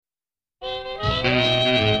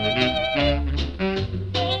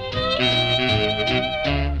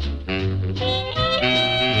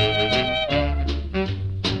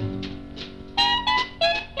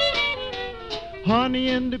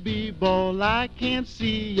I can't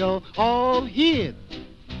see y'all all hit.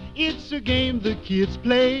 It's a game the kids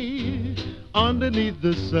play underneath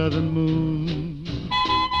the southern moon.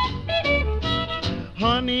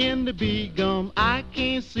 Honey and the bee gum, I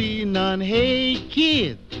can't see none. Hey,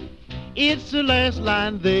 kid, it's the last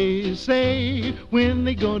line they say when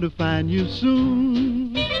they gonna find you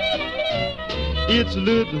soon. It's a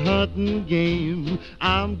little hunting game.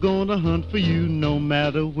 I'm gonna hunt for you no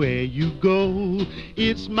matter where you go.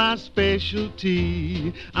 It's my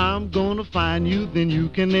specialty. I'm gonna find you, then you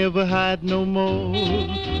can never hide no more.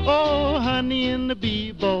 Oh, honey and the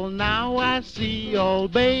bee ball, now I see all,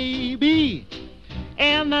 baby.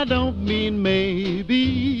 And I don't mean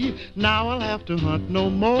maybe. Now I'll have to hunt no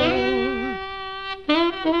more.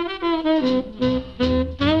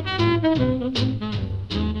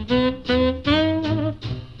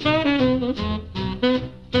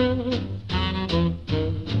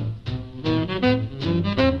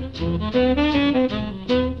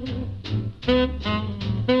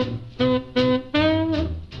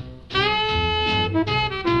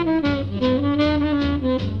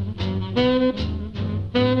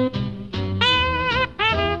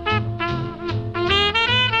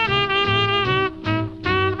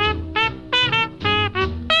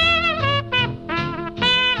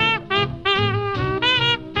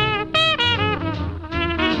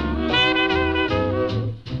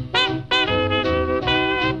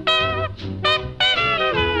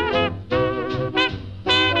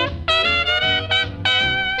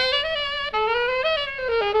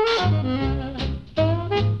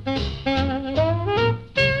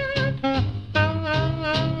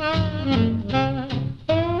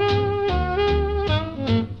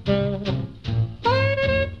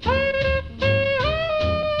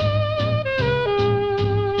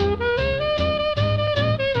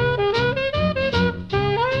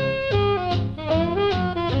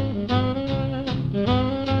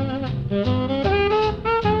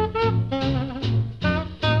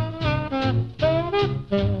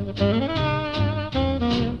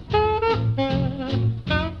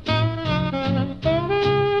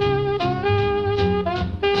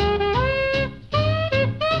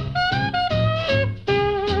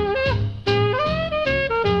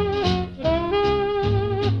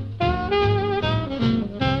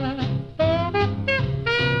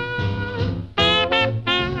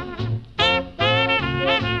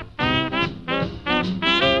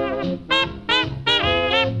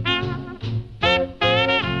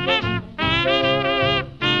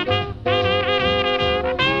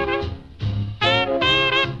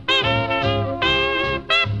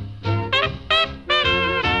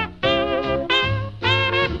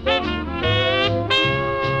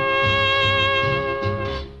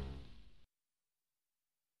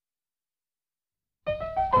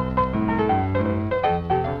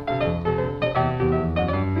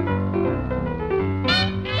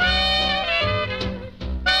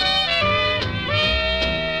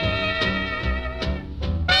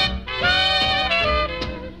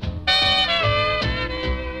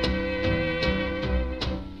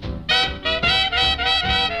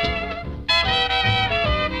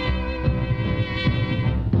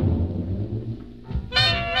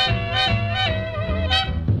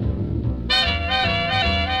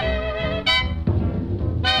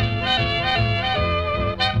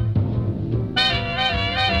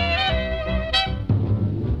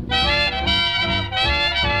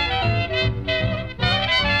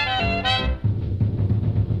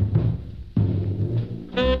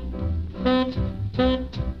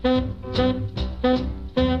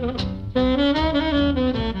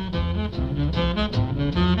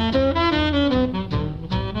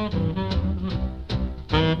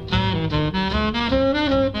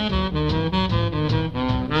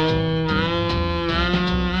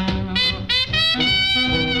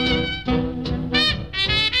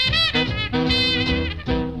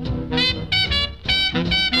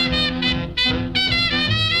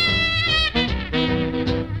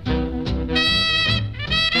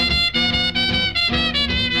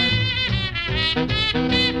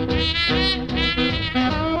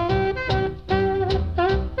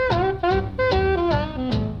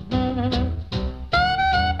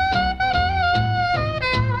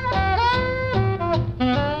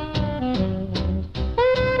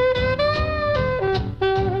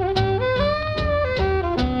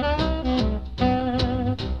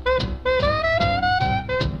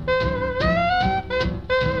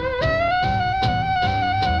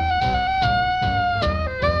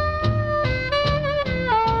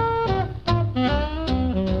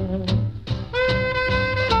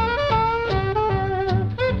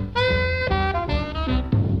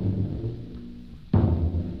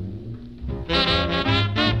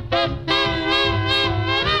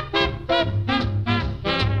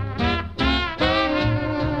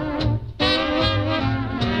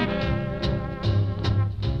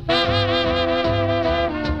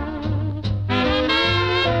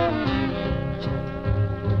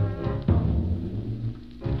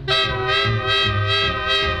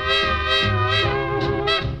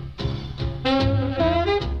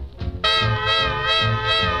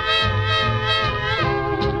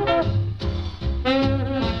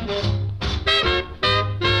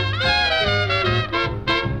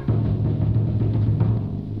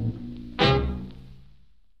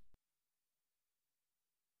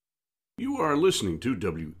 are listening to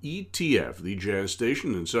WETF, the jazz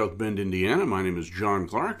station in South Bend, Indiana. My name is John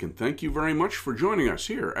Clark, and thank you very much for joining us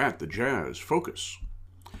here at the Jazz Focus.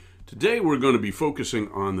 Today we're going to be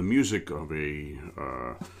focusing on the music of a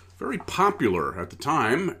very popular, at the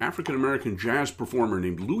time, African-American jazz performer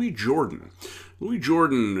named Louis Jordan. Louis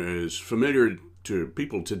Jordan is familiar to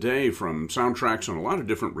people today from soundtracks on a lot of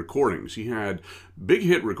different recordings. He had big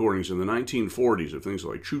hit recordings in the 1940s of things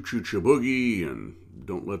like Choo Choo Boogie and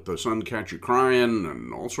Don't Let the Sun Catch You Crying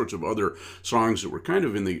and all sorts of other songs that were kind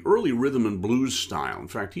of in the early rhythm and blues style. In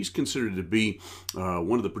fact, he's considered to be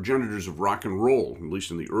one of the progenitors of rock and roll, at least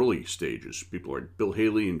in the early stages. People like Bill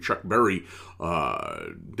Haley and Chuck Berry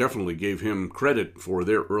definitely gave him credit for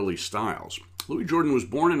their early styles. Louis Jordan was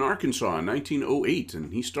born in Arkansas in 1908,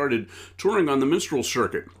 and he started touring on the minstrel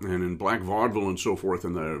circuit and in black vaudeville and so forth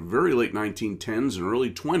in the very late 1910s and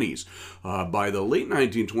early 20s. By the late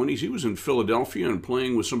 1920s, he was in Philadelphia and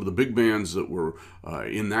playing with some of the big bands that were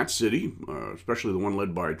in that city, especially the one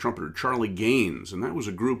led by trumpeter Charlie Gaines, and that was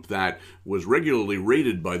a group that was regularly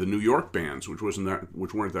rated by the New York bands, which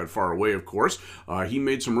weren't that far away, of course. He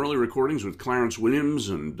made some early recordings with Clarence Williams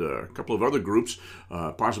and a couple of other groups,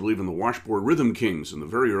 possibly even the Washboard Rhythm Kings in the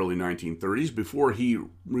very early 1930s, before he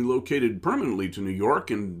relocated permanently to New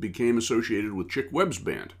York and became associated with Chick Webb's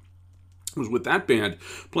band. It was with that band,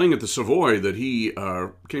 playing at the Savoy, that he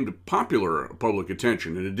came to popular public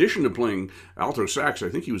attention. In addition to playing alto sax, I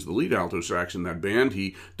think he was the lead alto sax in that band.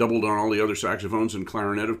 He doubled on all the other saxophones and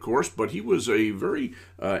clarinet, of course, but he was a very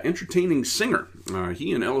entertaining singer.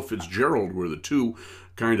 He and Ella Fitzgerald were the two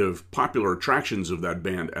kind of popular attractions of that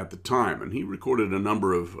band at the time, and he recorded a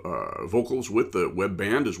number of vocals with the Webb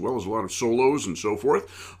band, as well as a lot of solos and so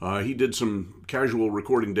forth. He did some casual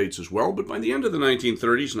recording dates as well, but by the end of the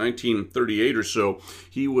 1930s, 1938 or so,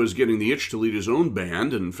 he was getting the itch to lead his own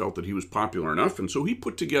band and felt that he was popular enough, and so he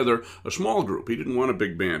put together a small group. He didn't want a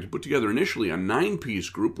big band. He put together initially a 9-piece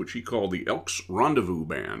group, which he called the Elks Rendezvous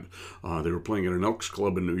Band. They were playing at an Elks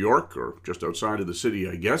Club in New York, or just outside of the city,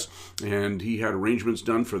 I guess, and he had arrangements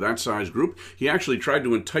done for that size group. He actually tried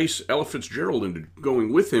to entice Ella Fitzgerald into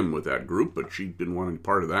going with him with that group, but she didn't want any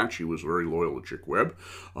part of that. She was very loyal to Chick Webb.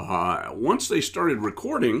 Once they started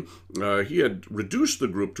recording, he had reduced the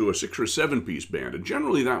group to a 6 or 7-piece band, and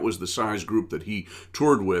generally that was the size group that he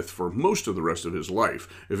toured with for most of the rest of his life.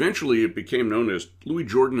 Eventually it became known as Louis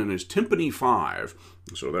Jordan and his Timpani 5,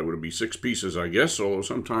 so that would be 6 pieces, I guess, although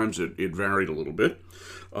sometimes it varied a little bit.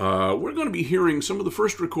 We're going to be hearing some of the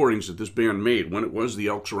first recordings that this band made when it was the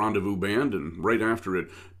Elks Rendezvous Band, and right after it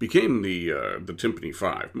became the Timpani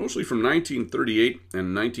 5, mostly from 1938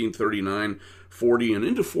 and 1939, 40, and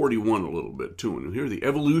into 41 a little bit too. And you'll hear the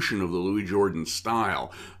evolution of the Louis Jordan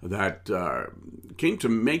style that came to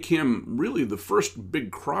make him really the first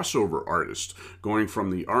big crossover artist, going from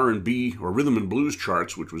the R&B or rhythm and blues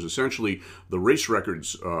charts, which was essentially the race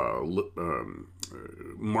records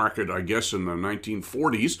market, I guess, in the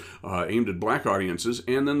 1940s, aimed at black audiences,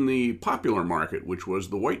 and then the popular market, which was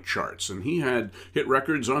the white charts. And he had hit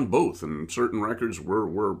records on both, and certain records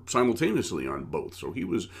were simultaneously on both. So he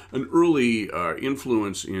was an early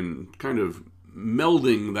influence in kind of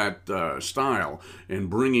melding that style and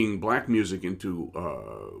bringing black music into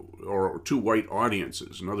or to white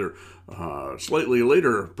audiences. Another slightly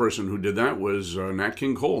later person who did that was Nat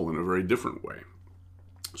King Cole in a very different way.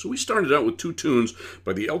 So we started out with 2 tunes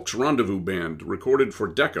by the Elks Rendezvous Band, recorded for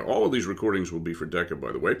Decca. All of these recordings will be for Decca,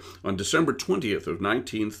 by the way, on December 20th of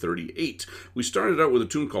 1938. We started out with a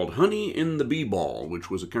tune called Honey in the Bee-Ball, which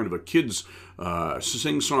was a kind of a kid's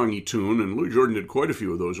sing-songy tune, and Louis Jordan did quite a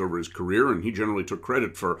few of those over his career, and he generally took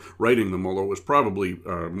credit for writing them, although it was probably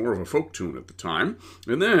more of a folk tune at the time.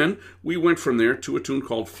 And then we went from there to a tune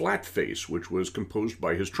called Flat Face, which was composed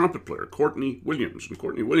by his trumpet player, Courtney Williams. And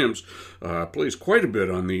Courtney Williams plays quite a bit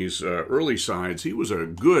on these early sides. He was a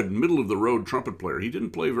good middle-of-the-road trumpet player. He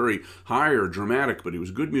didn't play very high or dramatic, but he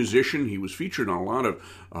was a good musician. He was featured on a lot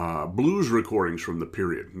of blues recordings from the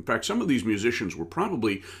period. In fact, some of these musicians were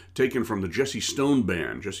probably taken from the Jesse Stone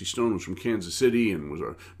Band. Jesse Stone was from Kansas City and was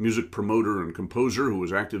a music promoter and composer who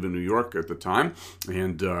was active in New York at the time,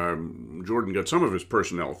 and Jordan got some of his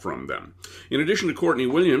personnel from them. In addition to Courtney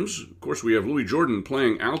Williams, of course, we have Louis Jordan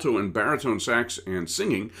playing alto and baritone sax and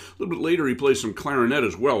singing. A little bit later, he plays some clarinet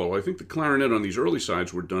as well, although I think the clarinet on these early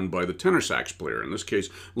sides were done by the tenor sax player, in this case,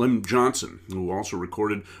 Lem Johnson, who also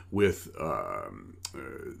recorded with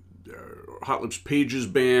Hot Lips Page's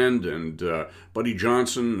band and Buddy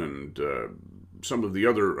Johnson and some of the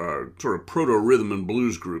other sort of proto-rhythm and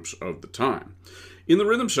blues groups of the time. In the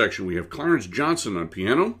rhythm section, we have Clarence Johnson on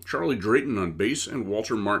piano, Charlie Drayton on bass, and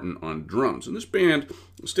Walter Martin on drums. And this band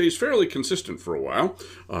stays fairly consistent for a while,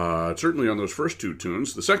 certainly on those first two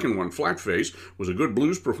tunes. The second one, Flat Face, was a good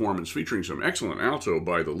blues performance featuring some excellent alto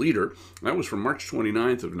by the leader. That was from March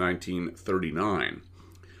 29th of 1939.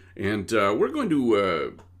 And we're going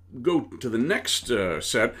to go to the next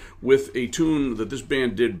set with a tune that this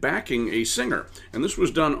band did backing a singer. And this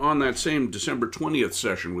was done on that same December 20th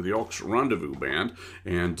session with the Elks Rendezvous Band.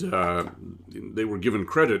 And they were given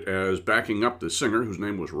credit as backing up the singer, whose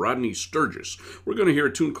name was Rodney Sturgis. We're going to hear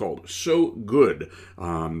a tune called So Good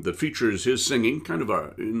that features his singing, kind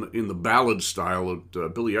of in the ballad style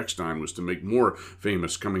that Billy Eckstine was to make more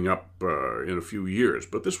famous coming up in a few years.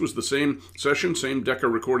 But this was the same session, same Decca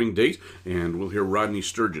recording date, and we'll hear Rodney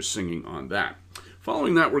Sturgis singing on that.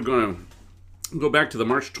 Following that, we're going to go back to the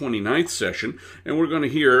March 29th session, and we're going to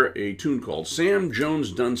hear a tune called Sam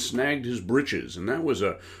Jones Done Snagged His Britches, and that was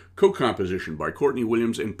a co-composition by Courtney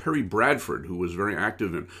Williams and Perry Bradford, who was very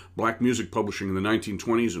active in black music publishing in the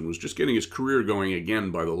 1920s and was just getting his career going again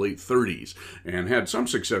by the late 30s, and had some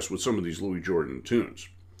success with some of these Louis Jordan tunes.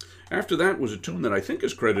 After that was a tune that I think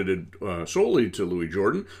is credited solely to Louis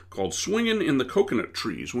Jordan, called Swingin' in the Coconut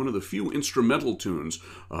Trees, one of the few instrumental tunes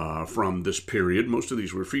from this period. Most of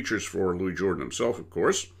these were features for Louis Jordan himself, of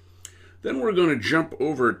course. Then we're going to jump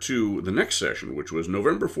over to the next session, which was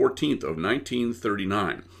November 14th of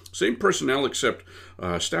 1939. Same personnel, except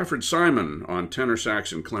Stafford Simon on tenor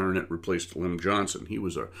sax and clarinet replaced Lem Johnson. He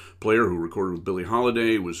was a player who recorded with Billie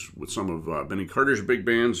Holiday, was with some of Benny Carter's big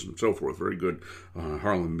bands, and so forth. Very good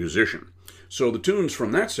Harlem musician. So the tunes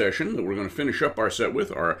from that session that we're going to finish up our set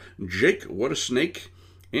with are Jake, What a Snake,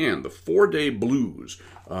 and the 4-Day Blues.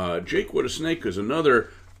 Jake, What a Snake is another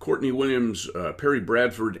Courtney Williams, Perry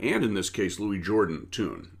Bradford, and in this case, Louis Jordan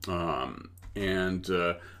tune.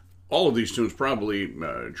 All of these tunes probably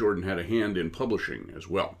Jordan had a hand in publishing as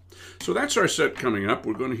well. So that's our set coming up.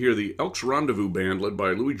 We're going to hear the Elks Rendezvous Band led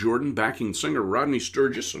by Louis Jordan backing singer Rodney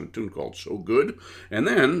Sturgis on a tune called So Good. And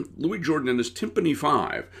then Louis Jordan and his Timpani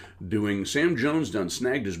Five doing Sam Jones Done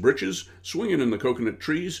Snagged His Britches, Swingin' in the Coconut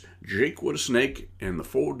Trees, Jake, What a Snake, and the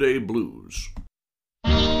 4-Day Blues.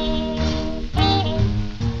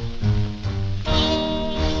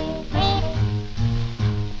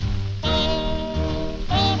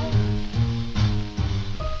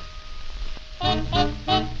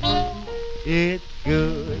 It's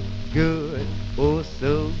good, good, oh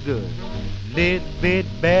so good, little bit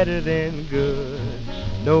better than good.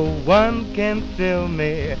 No one can fill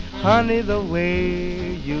me, honey, the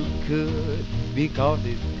way you could, because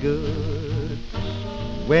it's good.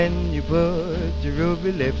 When you put your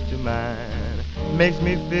ruby lips to mine, makes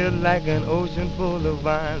me feel like an ocean full of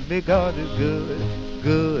wine, because it's good,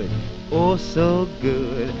 good, oh so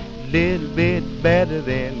good, little bit better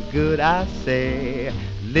than good, I say.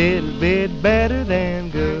 Little bit better than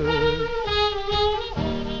good.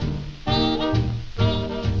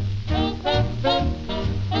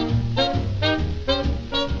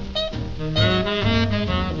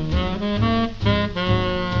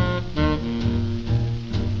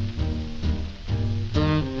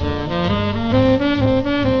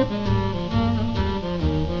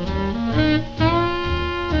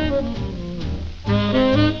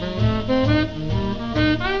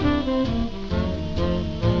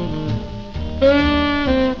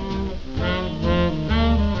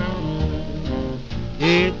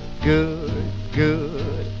 It's good,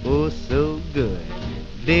 good, oh so good,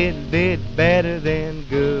 little bit better than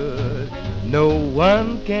good. No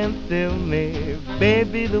one can fill me,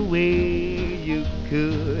 baby, the way you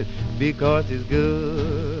could, because it's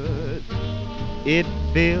good. It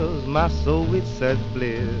fills my soul with such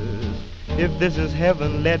bliss. If this is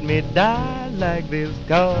heaven, let me die like this,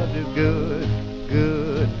 'cause it's good,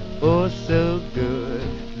 good, oh so good.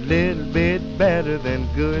 Little bit better than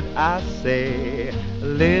good, I say. A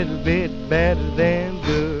little bit better than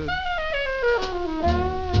good.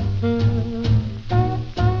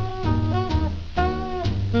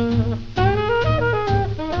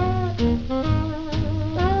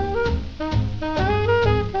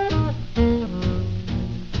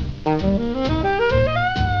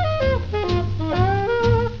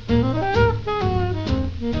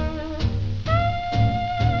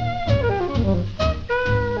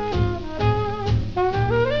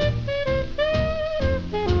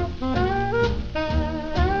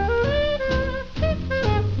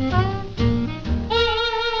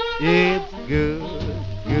 It's good,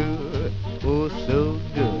 good, oh so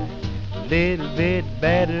good, little bit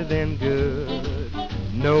better than good.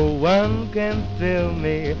 No one can fill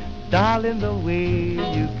me, darling, the way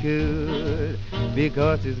you could,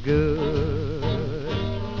 because it's good.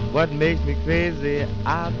 What makes me crazy,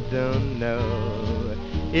 I don't know.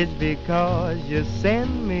 It's because you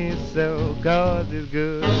send me so, 'cause it's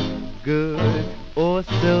good, good, oh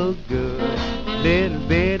so good. Little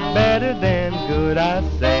bit better than good, I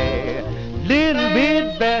say. Little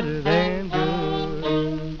bit better than good.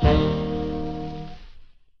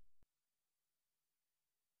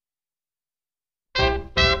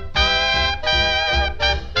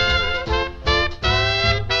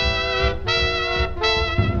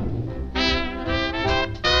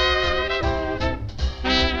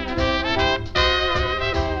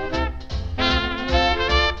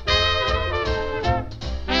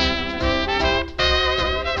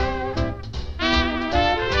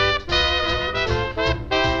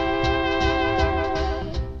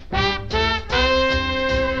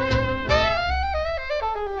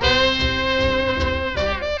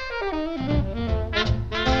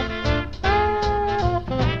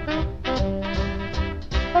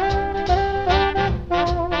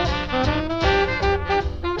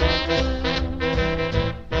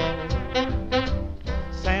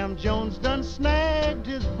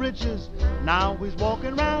 Now he's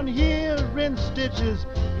walking around here in stitches.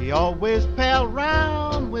 He always pal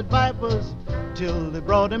round with vipers till they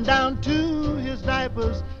brought him down to his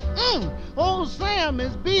diapers. Old Sam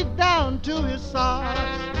is beat down to his socks.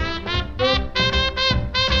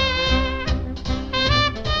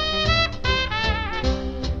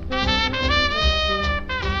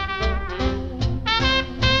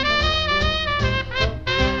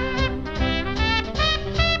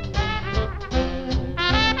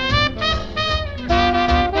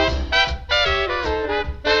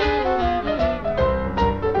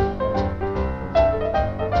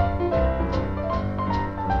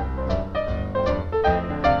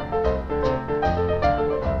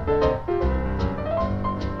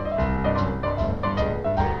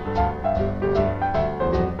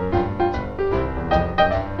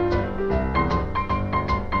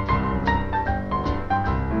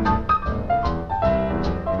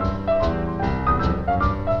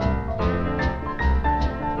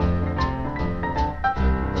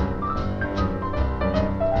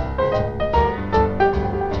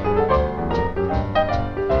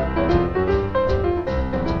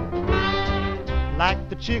 Like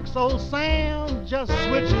the chicks, old Sam just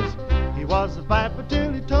switches. He was a viper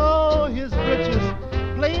till he tore his britches.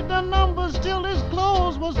 Played the numbers till his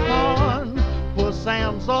clothes was torn. Poor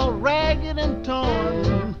Sam's all ragged and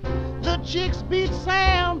torn. The chicks beat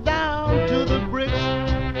Sam down to the bricks.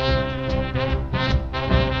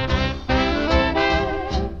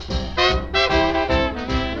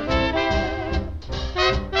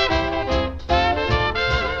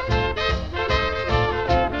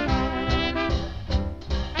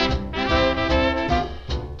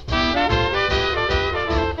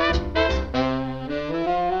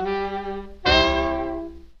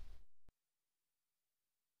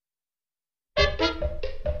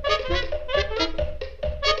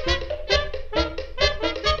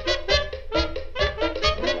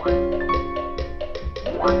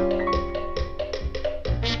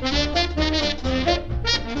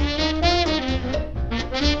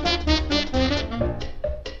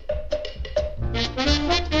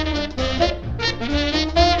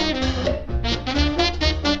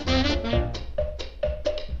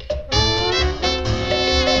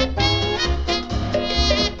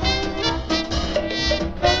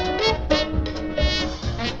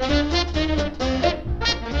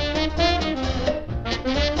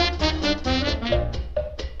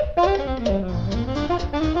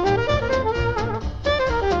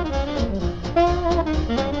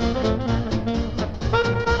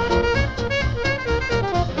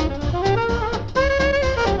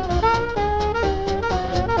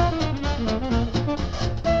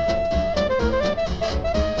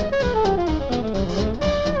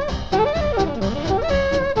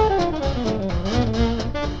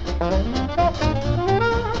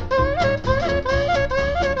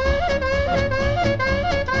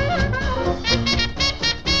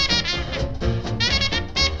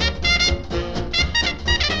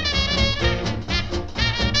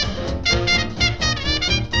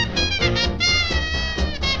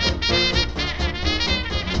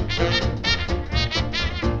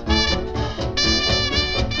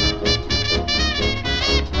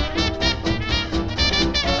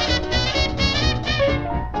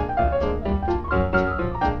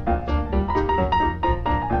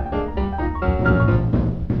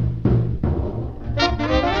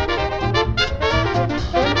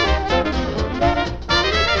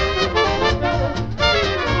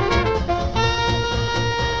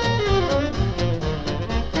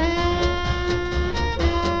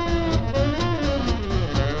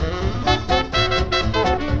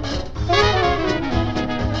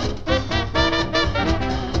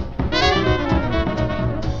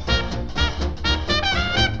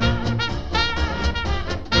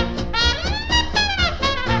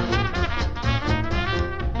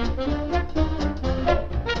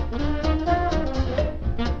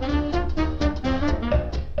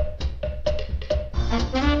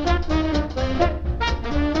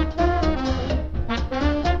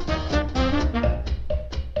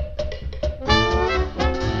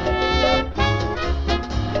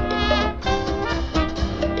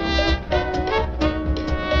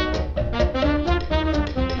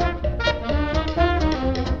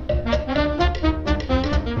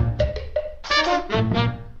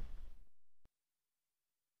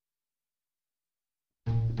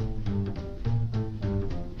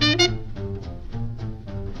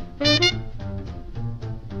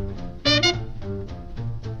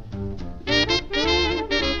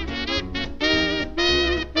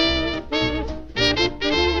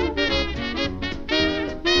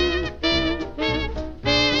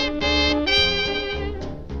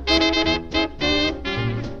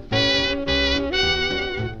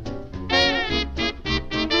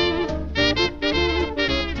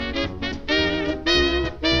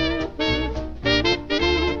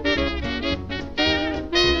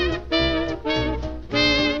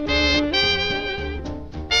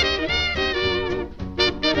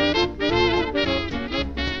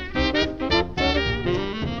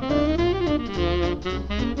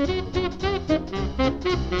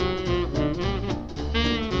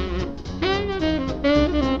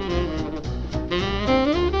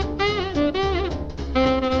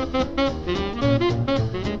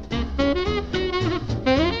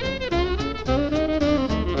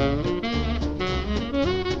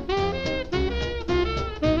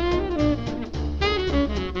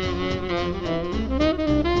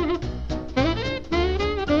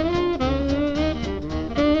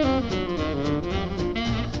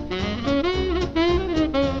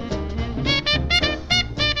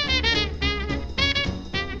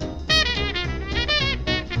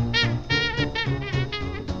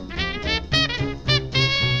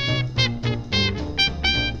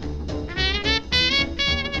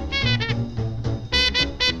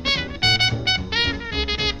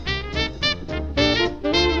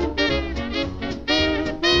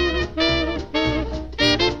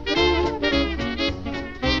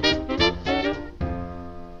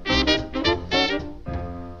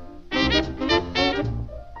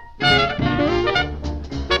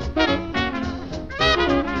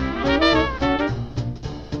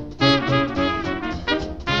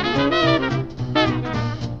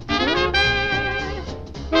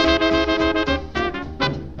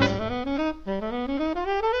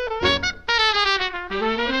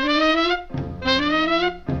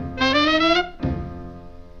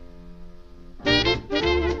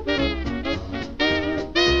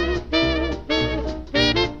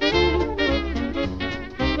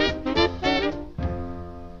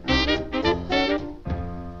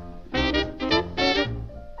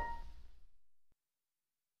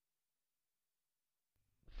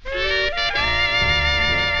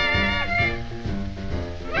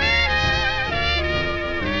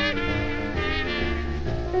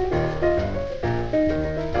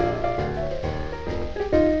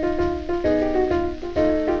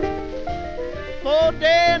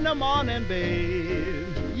 morning, babe,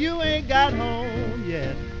 you ain't got home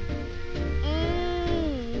yet.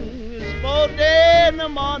 It's 4 in the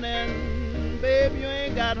morning, babe, you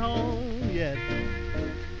ain't got home yet.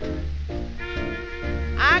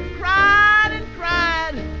 I cried and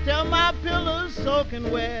cried till my pillow's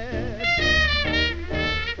soaking wet.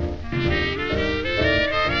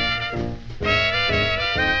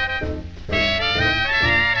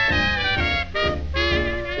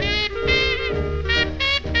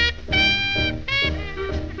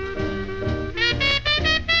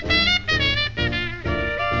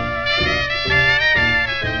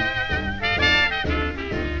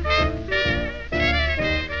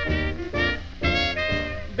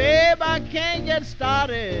 I can't get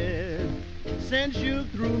started since you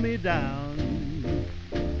threw me down.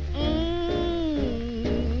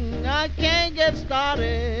 I can't get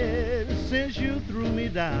started since you threw me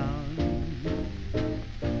down.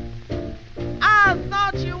 I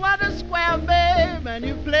thought you were the square, babe, and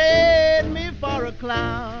you played me for a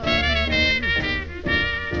clown.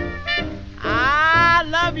 I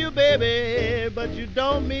love you, baby, but you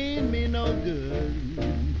don't mean me no good.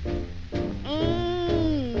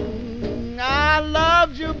 I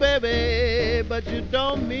loved you, baby, but you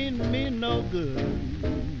don't mean me no good.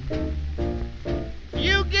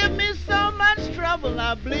 You give me so much trouble,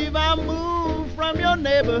 I believe I moved from your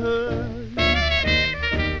neighborhood.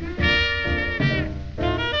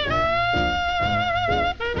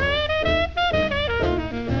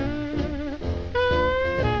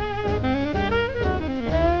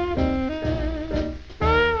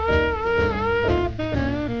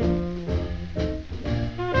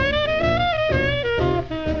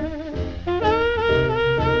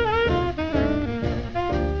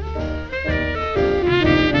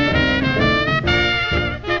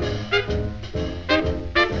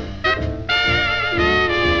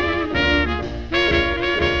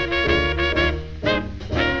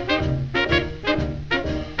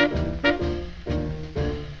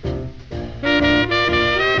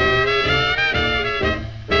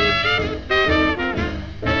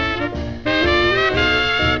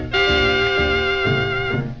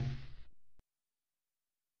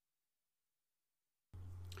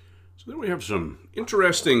 So there we have some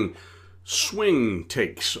interesting swing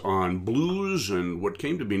takes on blues and what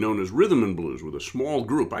came to be known as rhythm and blues with a small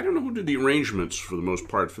group. I don't know who did the arrangements for the most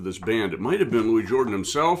part for this band. It might have been Louis Jordan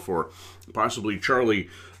himself or possibly Charlie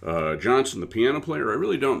Johnson, the piano player. I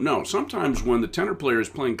really don't know. Sometimes when the tenor player is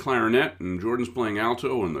playing clarinet and Jordan's playing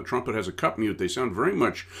alto and the trumpet has a cup mute, they sound very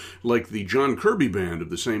much like the John Kirby band of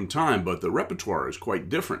the same time, but the repertoire is quite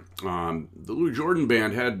different. The Louis Jordan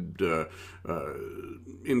band had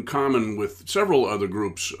in common with several other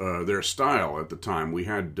groups their style at the time. We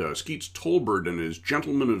had Skeets Tolbert and his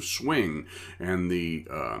Gentlemen of Swing, and the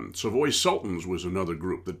Savoy Sultans was another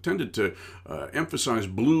group that tended to emphasize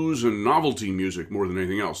blues and novelty music more than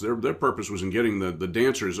anything else. Their purpose was in getting the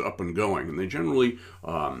dancers up and going, and they generally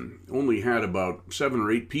only had about 7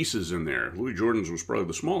 or 8 pieces in there. Louis Jordan's was probably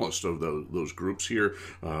the smallest of those groups here,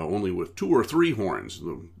 only with 2 or 3 horns.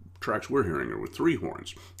 The tracks we're hearing are with 3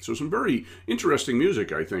 horns. So some very interesting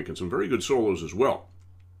music, I think, and some very good solos as well.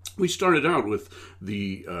 We started out with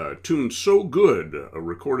the tune So Good,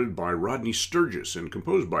 recorded by Rodney Sturgis and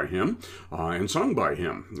composed by him and sung by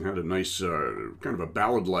him. It had a nice kind of a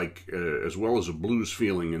ballad-like as well as a blues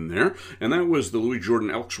feeling in there. And that was the Louis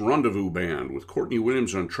Jordan Elks Rendezvous Band with Courtney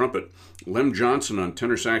Williams on trumpet, Lem Johnson on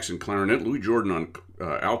tenor sax and clarinet, Louis Jordan on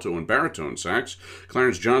alto and baritone sax,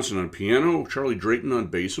 Clarence Johnson on piano, Charlie Drayton on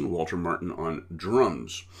bass, and Walter Martin on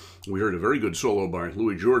drums. We heard a very good solo by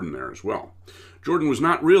Louis Jordan there as well. Jordan was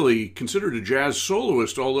not really considered a jazz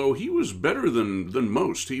soloist, although he was better than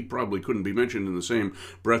most. He probably couldn't be mentioned in the same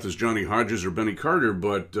breath as Johnny Hodges or Benny Carter,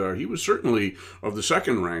 but he was certainly of the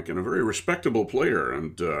second rank and a very respectable player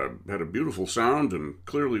and had a beautiful sound and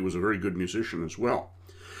clearly was a very good musician as well.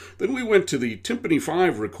 Then we went to the Timpani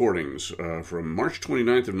 5 recordings from March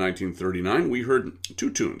 29th of 1939. We heard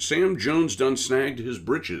 2 tunes. Sam Jones Done Snagged His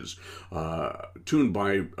Britches, tuned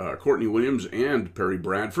by Courtney Williams and Perry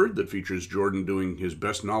Bradford, that features Jordan doing his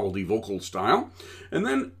best novelty vocal style. And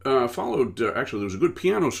then followed, actually there was a good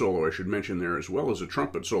piano solo I should mention there, as well as a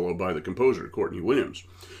trumpet solo by the composer, Courtney Williams.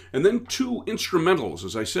 And then 2 instrumentals.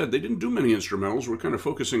 As I said, they didn't do many instrumentals. We're kind of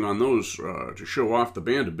focusing on those to show off the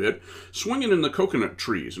band a bit. Swingin' in the Coconut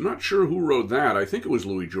Trees. I'm not sure who wrote that. I think it was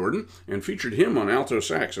Louis Jordan, and featured him on alto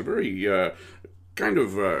sax. A very kind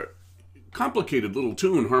of complicated little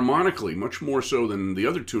tune harmonically, much more so than the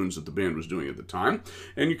other tunes that the band was doing at the time.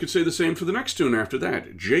 And you could say the same for the next tune after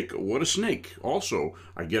that, Jake, What a Snake, also,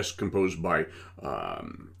 I guess, composed by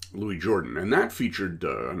Louis Jordan. And that featured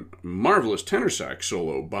a marvelous tenor sax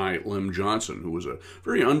solo by Lem Johnson, who was a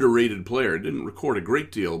very underrated player. Didn't record a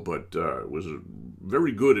great deal, but was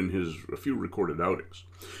very good in his a few recorded outings.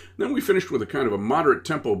 Then we finished with a kind of a moderate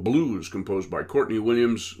tempo blues composed by Courtney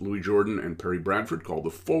Williams, Louis Jordan, and Perry Bradford called the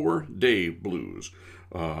 4-Day Blues,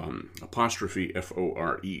 apostrophe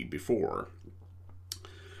F-O-R-E, before.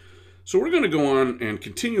 So we're going to go on and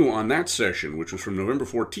continue on that session, which was from November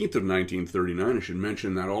 14th of 1939. I should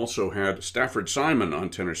mention that also had Stafford Simon on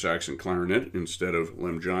tenor sax and clarinet instead of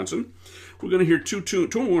Lem Johnson. We're going to hear two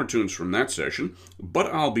more tunes from that session, But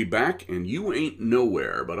I'll Be Back and You Ain't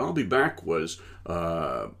Nowhere. But I'll Be Back was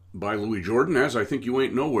by Louis Jordan, as I Think You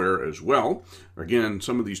Ain't Nowhere as well. Again,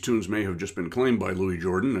 some of these tunes may have just been claimed by Louis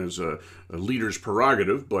Jordan as a leader's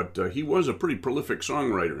prerogative, but he was a pretty prolific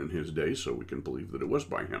songwriter in his day, so we can believe that it was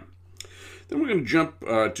by him. Then we're going to jump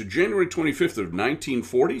to January 25th of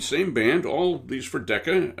 1940, same band, all these for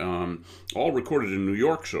Decca, all recorded in New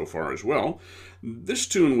York so far as well. This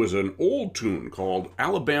tune was an old tune called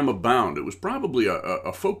Alabama Bound. It was probably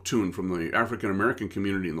a folk tune from the African-American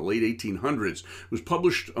community in the late 1800s. It was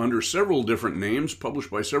published under several different names,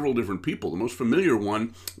 published by several different people. The most familiar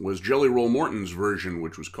one was Jelly Roll Morton's version,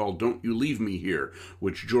 which was called Don't You Leave Me Here,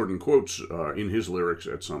 which Jordan quotes in his lyrics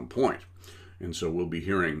at some point. And so we'll be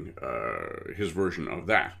hearing his version of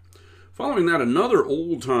that. Following that, another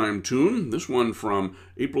old-time tune, this one from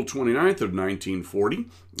April 29th of 1940,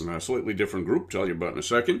 a slightly different group, tell you about in a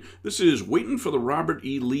second. This is Waitin' for the Robert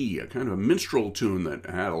E. Lee, a kind of a minstrel tune that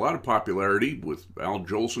had a lot of popularity with Al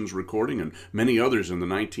Jolson's recording and many others in the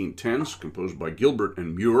 1910s, composed by Gilbert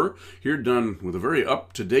and Muir. Here done with a very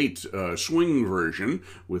up-to-date swing version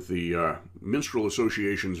with the Minstrel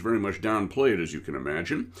Association's very much downplayed, as you can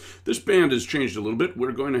imagine. This band has changed a little bit.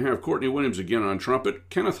 We're going to have Courtney Williams again on trumpet,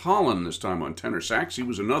 Kenneth Holland this time on tenor sax. He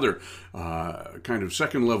was another kind of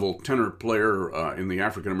second-level tenor player in the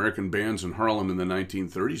African-American bands in Harlem in the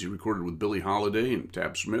 1930s. He recorded with Billie Holiday and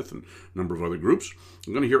Tab Smith and a number of other groups.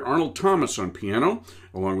 I'm going to hear Arnold Thomas on piano,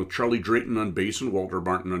 along with Charlie Drayton on bass and Walter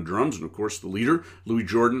Barton on drums, and of course the leader, Louis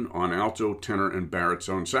Jordan, on alto, tenor, and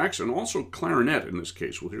baritone sax, and also clarinet in this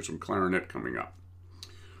case. We'll hear some clarinet coming up.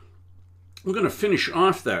 We're going to finish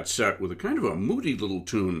off that set with a kind of a moody little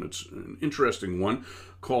tune. It's an interesting one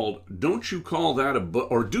called Don't You Call That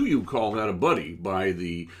or Do You Call That a Buddy by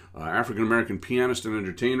the African-American pianist and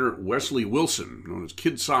entertainer Wesley Wilson, known as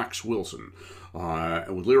Kid Sox Wilson,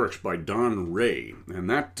 with lyrics by Don Ray. And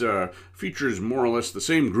that features more or less the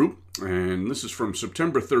same group, and this is from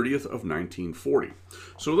September 30th of 1940.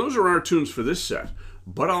 So those are our tunes for this set.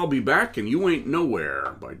 But I'll Be Back and You Ain't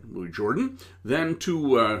Nowhere by Louis Jordan. Then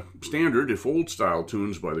two standard, if old-style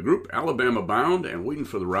tunes by the group, Alabama Bound and Waitin'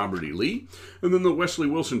 for the Robert E. Lee. And then the Wesley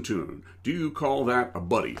Wilson tune, Do You Call That a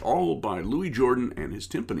Buddy? All by Louis Jordan and his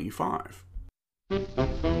Timpani 5.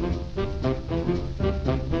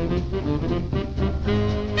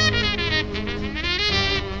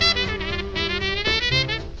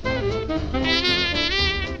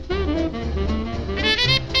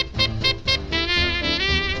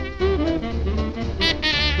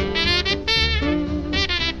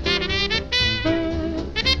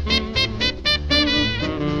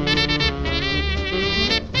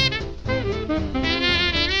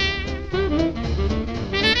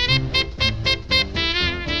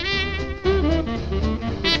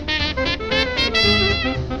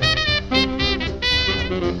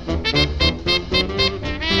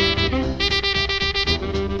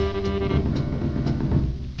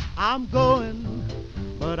 I'm going,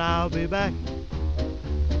 but I'll be back.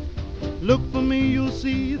 Look for me, you'll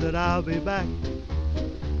see that I'll be back.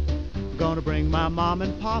 Gonna bring my mom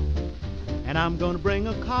and pop, and I'm gonna bring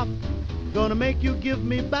a cop. Gonna make you give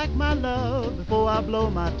me back my love before I blow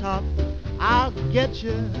my top. I'll get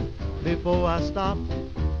you before I stop.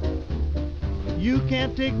 You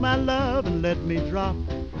can't take my love and let me drop.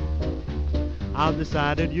 I've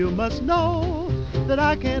decided you must know that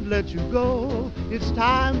I can't let you go. It's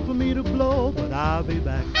time for me to blow, but I'll be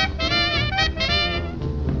back.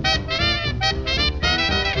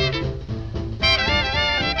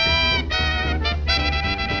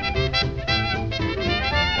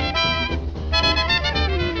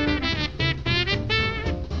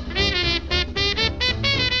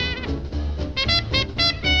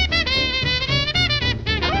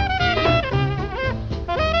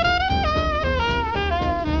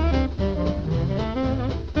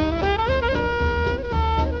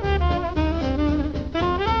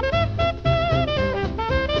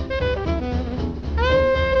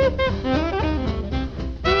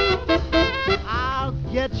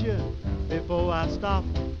 before I stop.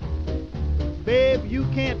 Babe, you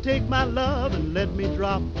can't take my love and let me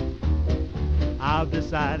drop. I've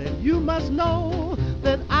decided you must know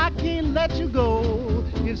that I can't let you go.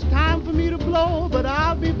 It's time for me to blow, but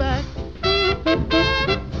I'll be back.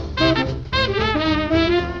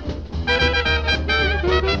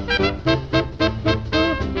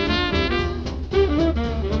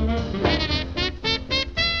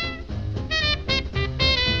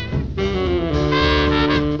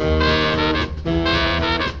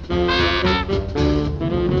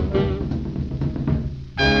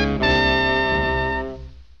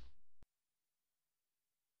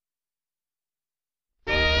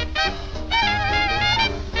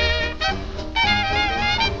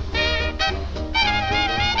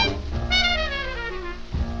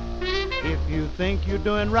 Think you're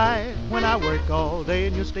doing right when I work all day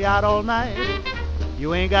and you stay out all night.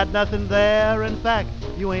 You ain't got nothing there, in fact,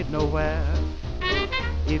 you ain't nowhere.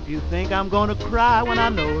 If you think I'm gonna cry when I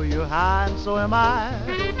know you're high and so am I,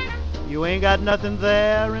 you ain't got nothing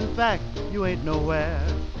there, in fact, you ain't nowhere.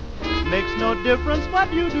 Makes no difference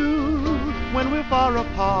what you do when we're far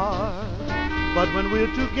apart, but when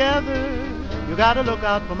we're together, you gotta look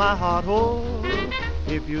out for my heart. Oh,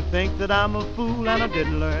 if you think that I'm a fool and I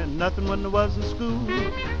didn't learn nothing when I was in school,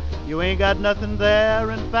 you ain't got nothing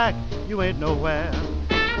there, in fact, you ain't nowhere.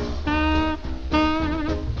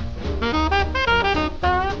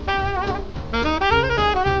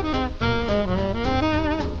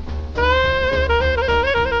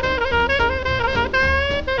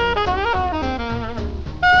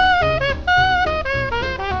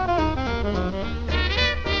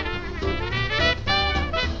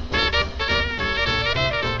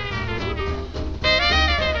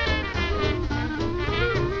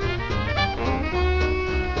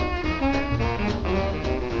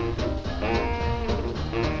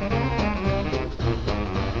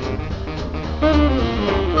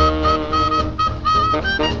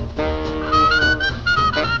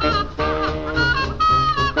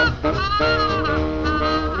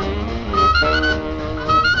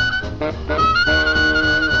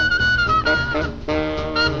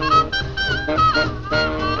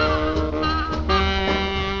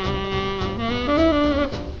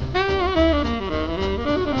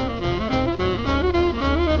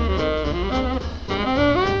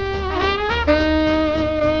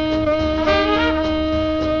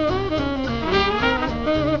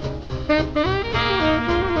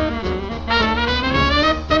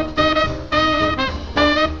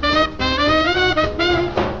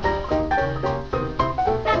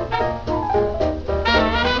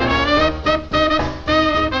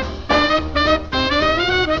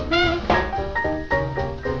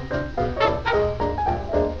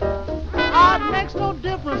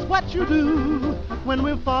 What you do when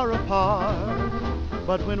we're far apart,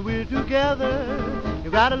 but when we're together,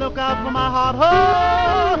 you gotta look out for my heart.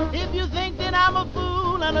 Oh, if you think that I'm a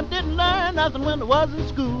fool and I didn't learn nothing when I was in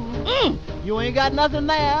school, you ain't got nothing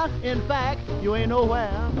there. In fact, you ain't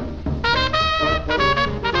nowhere.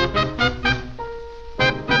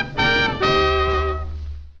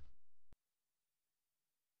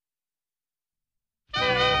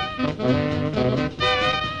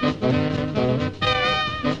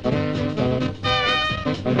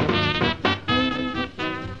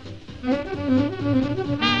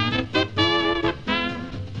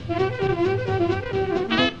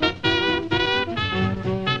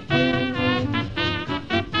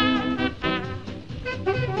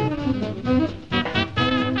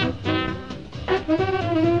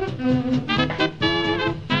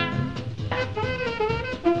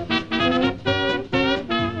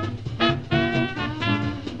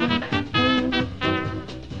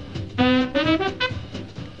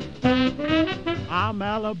 I'm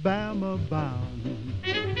Alabama bound.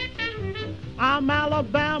 I'm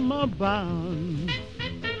Alabama bound.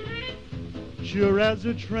 Sure as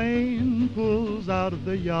the train pulls out of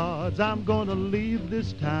the yards, I'm gonna leave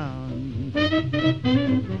this town.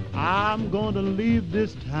 I'm gonna leave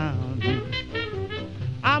this town.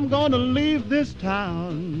 I'm gonna leave this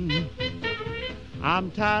town.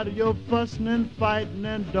 I'm tired of your fussing and fighting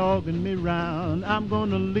and dogging me round. I'm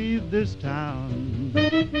gonna leave this town.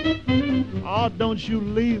 Oh, don't you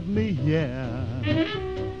leave me here.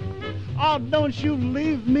 Oh, don't you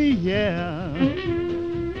leave me here.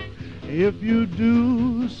 If you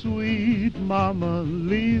do, sweet mama,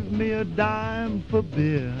 leave me a dime for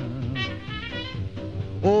beer.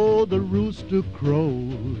 Oh, the rooster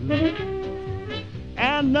crowed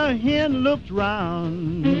and the hen looked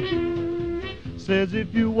round. Says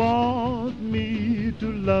if you want me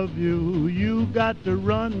to love you, you got to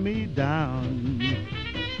run me down.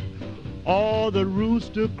 or the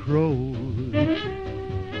rooster crowed,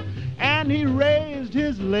 and he raised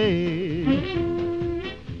his leg.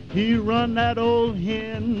 He run that old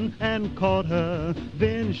hen and caught her,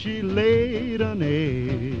 then she laid an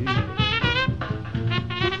egg.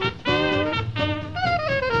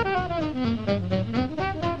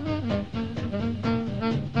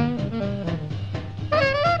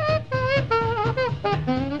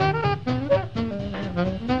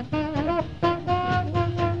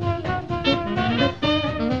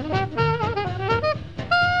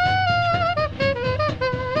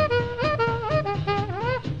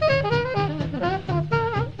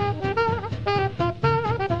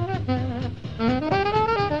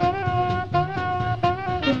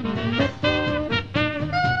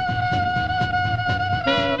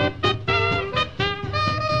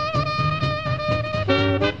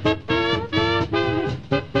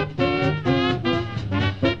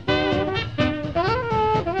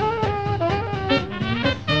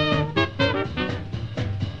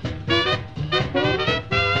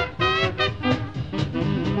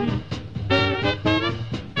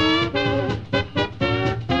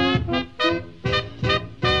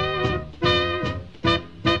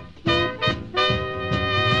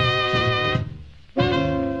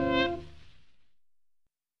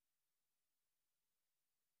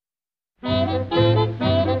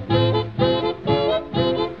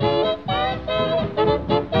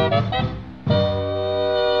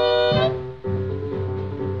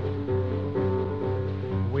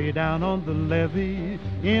 Down on the levee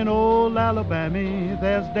in old Alabama,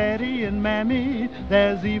 there's Daddy and Mammy,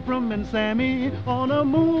 there's Ephraim and Sammy. On a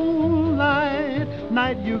moonlight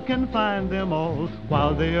night you can find them all.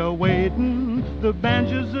 While they are waiting, the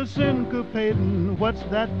banjos are syncopating. What's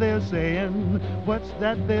that they're saying? What's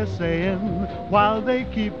that they're saying? While they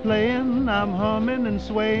keep playing, I'm humming and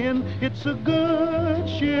swaying. It's a good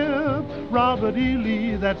ship, Robert E.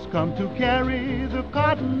 Lee, that's come to carry the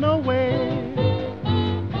cotton away.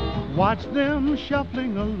 Watch them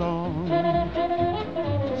shuffling along,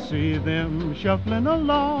 see them shuffling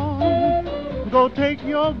along. Go take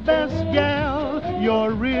your best gal,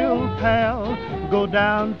 your real pal. Go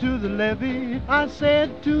down to the levee, I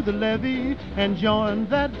said to the levee, and join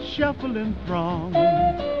that shuffling throng.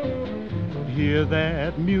 Hear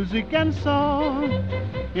that music and song,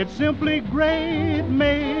 it's simply great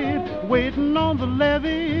made. Waiting on the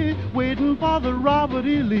levee, waiting for the Robert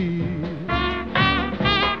E. Lee.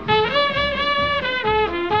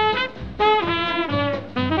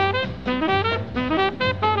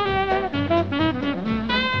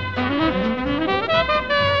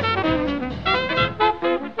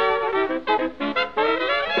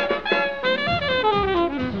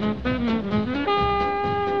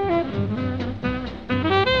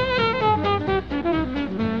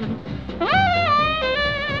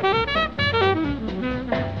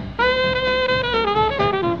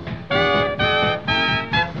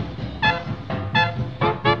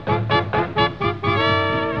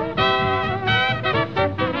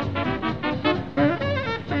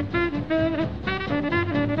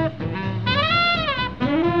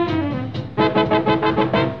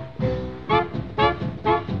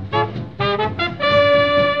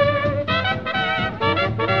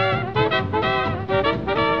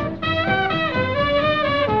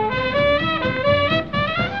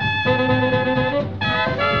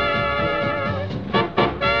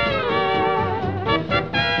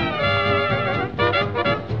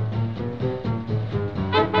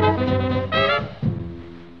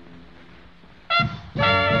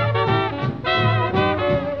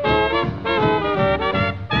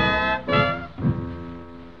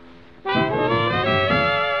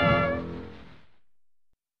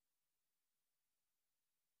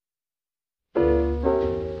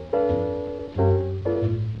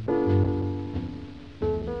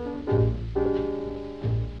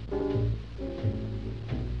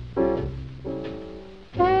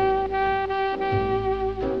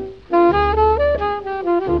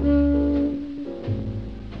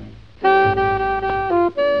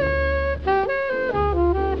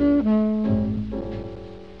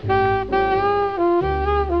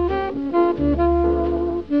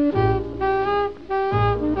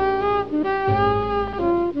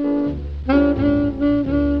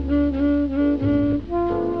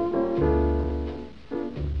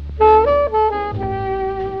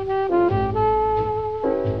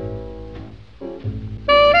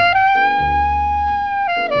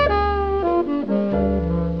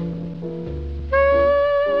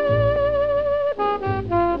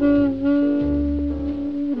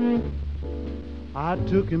 I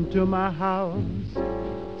took him to my house,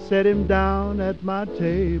 set him down at my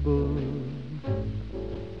table.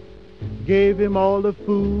 gave him all the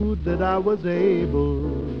food that I was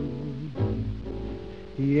able.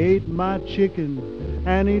 He ate my chicken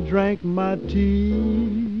and he drank my tea.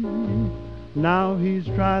 Now he's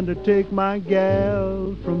trying to take my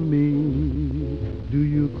gal from me. Do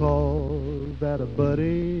you call that a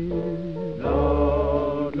buddy?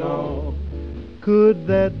 No, no. Could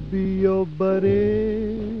that be your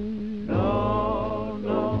buddy? No,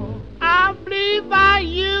 no. I believe I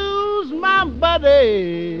use my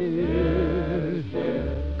buddy. Yes,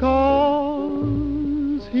 yes.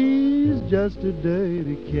 'Cause he's just a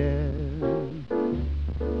dirty cat.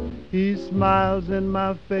 He smiles in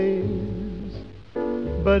my face,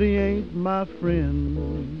 but he ain't my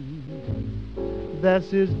friend. That's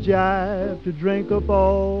his jive to drink up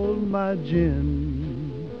all my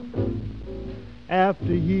gin.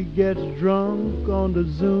 After he gets drunk on the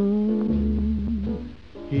Zoom,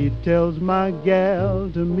 he tells my gal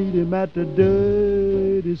to meet him at the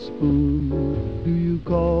Dirty Spoon. Do you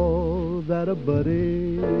call that a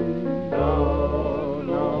buddy? No,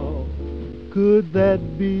 no. Could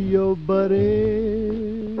that be your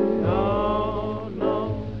buddy? No,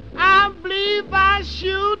 no. I believe I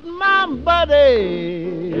shoot my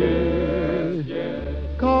buddy. Yes, yes.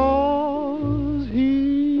 'Cause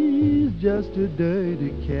he's just a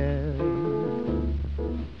dirty cat.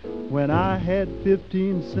 When I had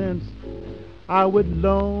 15 cents, I would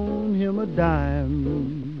loan him a dime.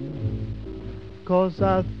 'Cause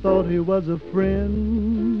I thought he was a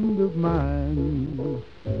friend of mine.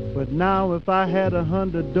 But now if I had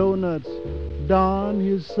 100 doughnuts darn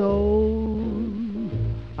his soul,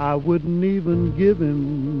 I wouldn't even give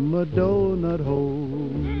him a donut hole.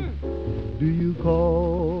 Do you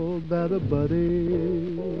call that a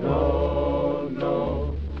buddy? No,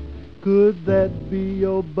 no. Could that be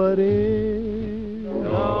your buddy?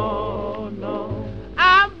 No, no.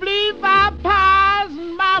 I believe I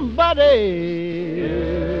poisoned my buddy.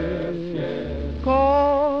 Yes, yes.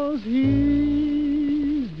 'Cause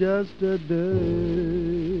he's just a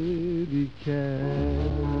dirty cat.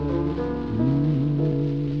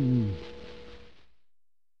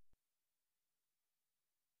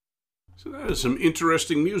 So that is some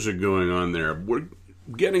interesting music going on there. We're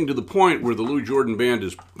getting to the point where the Louis Jordan Band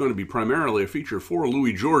is going to be primarily a feature for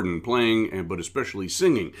Louis Jordan playing, but especially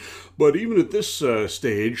singing. But even at this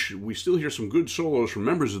stage, we still hear some good solos from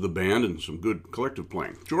members of the band and some good collective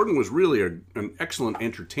playing. Jordan was really an excellent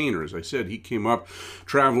entertainer. As I said, he came up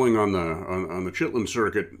traveling on the Chitlin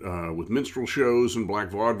circuit with minstrel shows and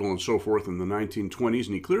black vaudeville and so forth in the 1920s,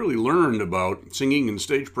 and he clearly learned about singing and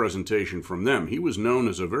stage presentation from them. He was known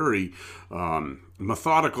as a very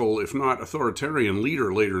methodical, if not authoritarian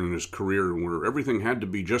leader later in his career, where everything had to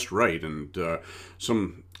be just right. And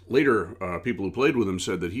some later people who played with him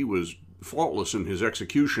said that he was faultless in his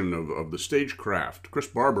execution of the stagecraft. Chris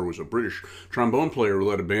Barber was a British trombone player who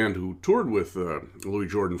led a band who toured with Louis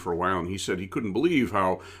Jordan for a while, and he said he couldn't believe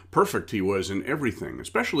how perfect he was in everything,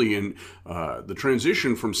 especially in the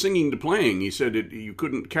transition from singing to playing. He said you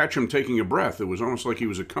couldn't catch him taking a breath. It was almost like he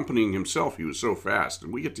was accompanying himself. He was so fast,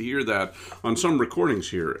 and we get to hear that on some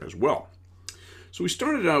recordings here as well. So we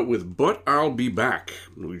started out with But I'll Be Back,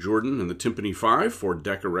 Louis Jordan and the Tympany Five for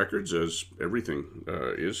Decca Records, as everything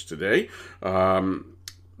is today.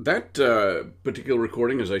 That particular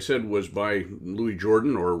recording, as I said, was by Louis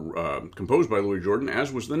Jordan, or composed by Louis Jordan,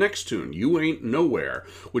 as was the next tune, You Ain't Nowhere,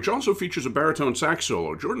 which also features a baritone sax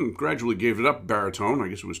solo. Jordan gradually gave it up baritone. I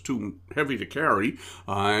guess it was too heavy to carry,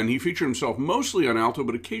 and he featured himself mostly on alto,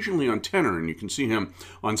 but occasionally on tenor, and you can see him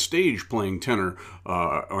on stage playing tenor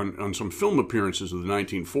on some film appearances of the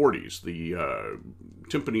 1940s. The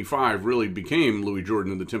Tympany Five really became Louis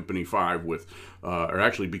Jordan and the Tympany Five or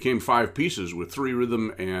actually became five pieces with three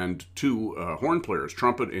rhythm and two horn players,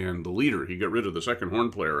 trumpet and the leader. He got rid of the second horn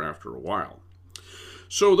player after a while.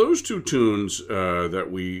 So those two tunes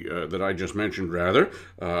that I just mentioned,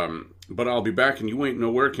 But I'll Be Back and You Ain't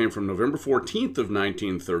Nowhere, came from November 14th of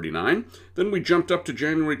 1939. Then we jumped up to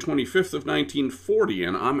January 25th of 1940,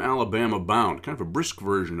 and I'm Alabama Bound, kind of a brisk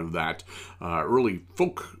version of that early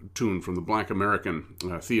folk tune from the Black American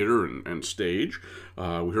theater and stage. We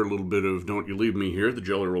heard a little bit of Don't You Leave Me Here, the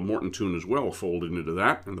Jelly Roll Morton tune as well, folded into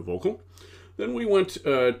that, and the vocal. Then we went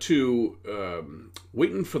to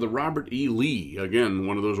Waitin' for the Robert E. Lee. Again,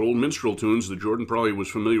 one of those old minstrel tunes that Jordan probably was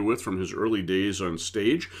familiar with from his early days on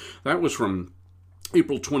stage. That was from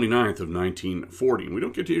April 29th of 1940. We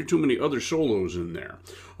don't get to hear too many other solos in there.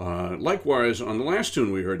 Likewise, on the last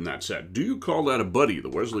tune we heard in that set, Do You Call That a Buddy, the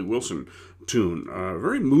Wesley Wilson tune, a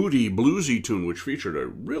very moody, bluesy tune which featured a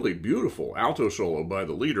really beautiful alto solo by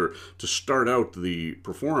the leader to start out the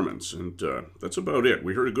performance, and that's about it.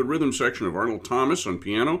 We heard a good rhythm section of Arnold Thomas on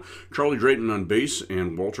piano, Charlie Drayton on bass,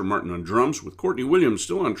 and Walter Martin on drums, with Courtney Williams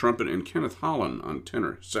still on trumpet and Kenneth Holland on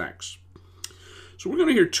tenor sax. So we're going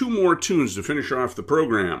to hear two more tunes to finish off the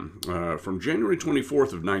program from January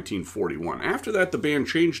 24th of 1941. After that, the band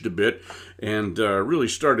changed a bit and really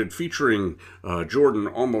started featuring Jordan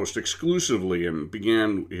almost exclusively and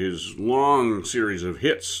began his long series of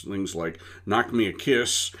hits, things like Knock Me a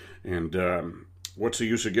Kiss and What's the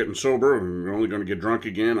Use of Getting Sober? We're only going to get drunk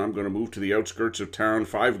again. I'm going to move to the outskirts of town.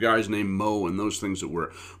 Five Guys Named Mo, and those things that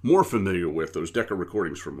we're more familiar with, those Decca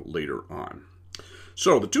recordings from later on.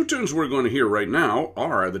 So the two tunes we're going to hear right now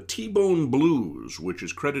are the T-Bone Blues, which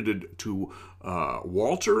is credited to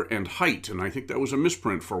Walter and Height, and I think that was a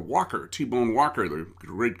misprint for Walker, T-Bone Walker, the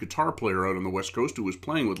great guitar player out on the West Coast who was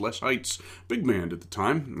playing with Les Height's big band at the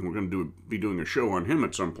time, and we're going to be doing a show on him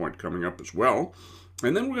at some point coming up as well.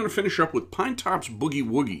 And then we're going to finish up with Pinetop's Boogie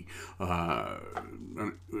Woogie,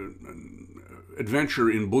 an adventure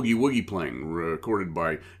in boogie woogie playing, recorded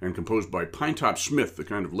by and composed by Pinetop Smith, the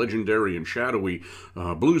kind of legendary and shadowy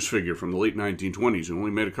blues figure from the late 1920s, who only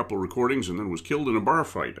made a couple of recordings and then was killed in a bar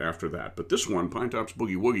fight after that. But this one, Pinetop's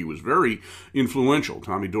Boogie Woogie, was very influential.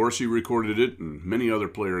 Tommy Dorsey recorded it, and many other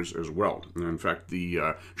players as well. And in fact,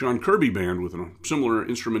 the John Kirby Band, with a similar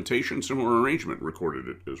instrumentation, similar arrangement, recorded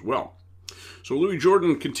it as well. So Louis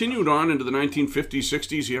Jordan continued on into the 1950s,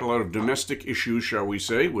 60s. He had a lot of domestic issues, shall we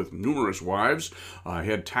say, with numerous wives. He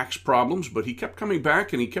had tax problems, but he kept coming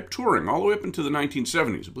back and he kept touring all the way up into the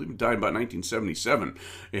 1970s. I believe he died about 1977.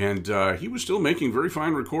 And he was still making very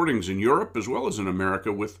fine recordings in Europe as well as in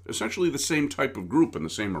America with essentially the same type of group and the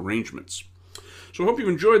same arrangements. So I hope you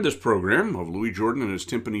enjoyed this program of Louis Jordan and his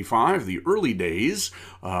Timpani 5, the early days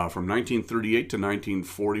from 1938 to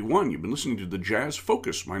 1941. You've been listening to the Jazz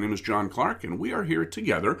Focus. My name is John Clark, and we are here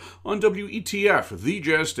together on WETF, the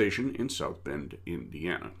jazz station in South Bend,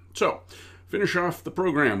 Indiana. So, finish off the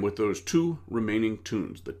program with those two remaining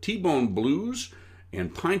tunes, the T-Bone Blues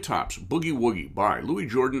and Pinetop's Boogie Woogie by Louis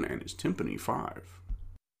Jordan and his Timpani 5.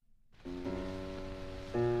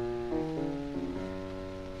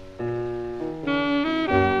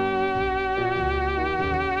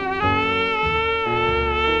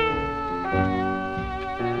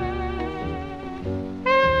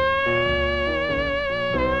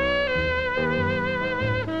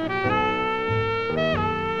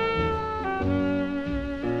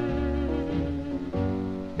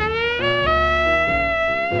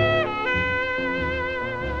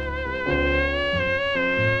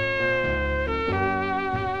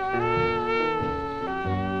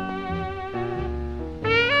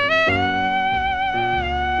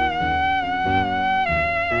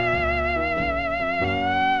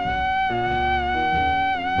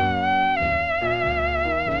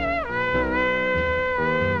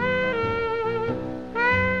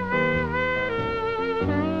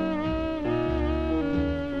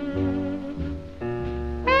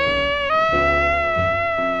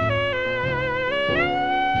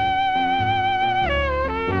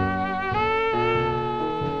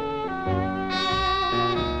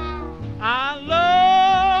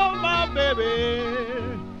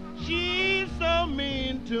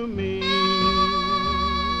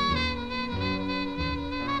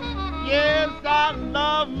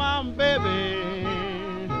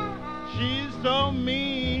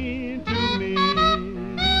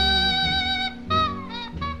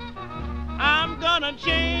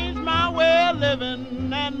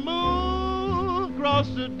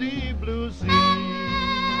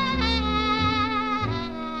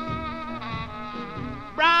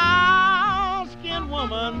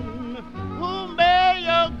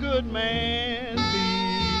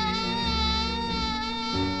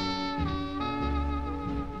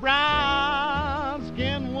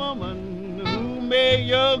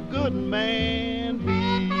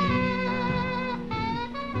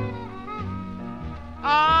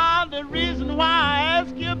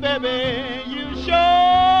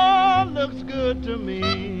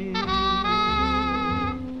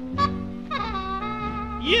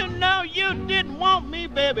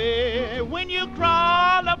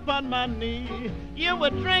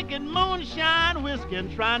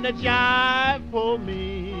 Trying to jive for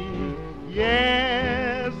me.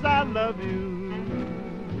 Yes, I love you.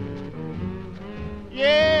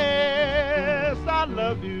 Yes, I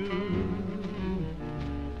love you.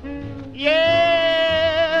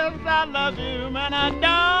 Yes, I love you, man. I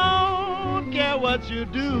you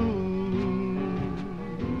do.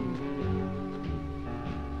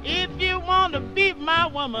 If you want to be my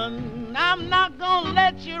woman, I'm not gonna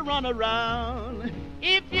let you run around.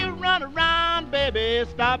 If you run around, baby,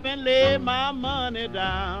 stop and lay my money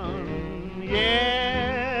down.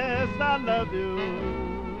 Yes, I love you.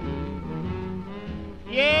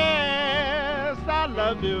 Yes, I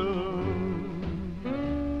love you.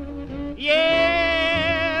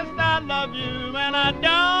 Yes, I love you, and I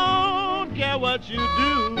don't care what you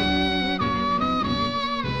do.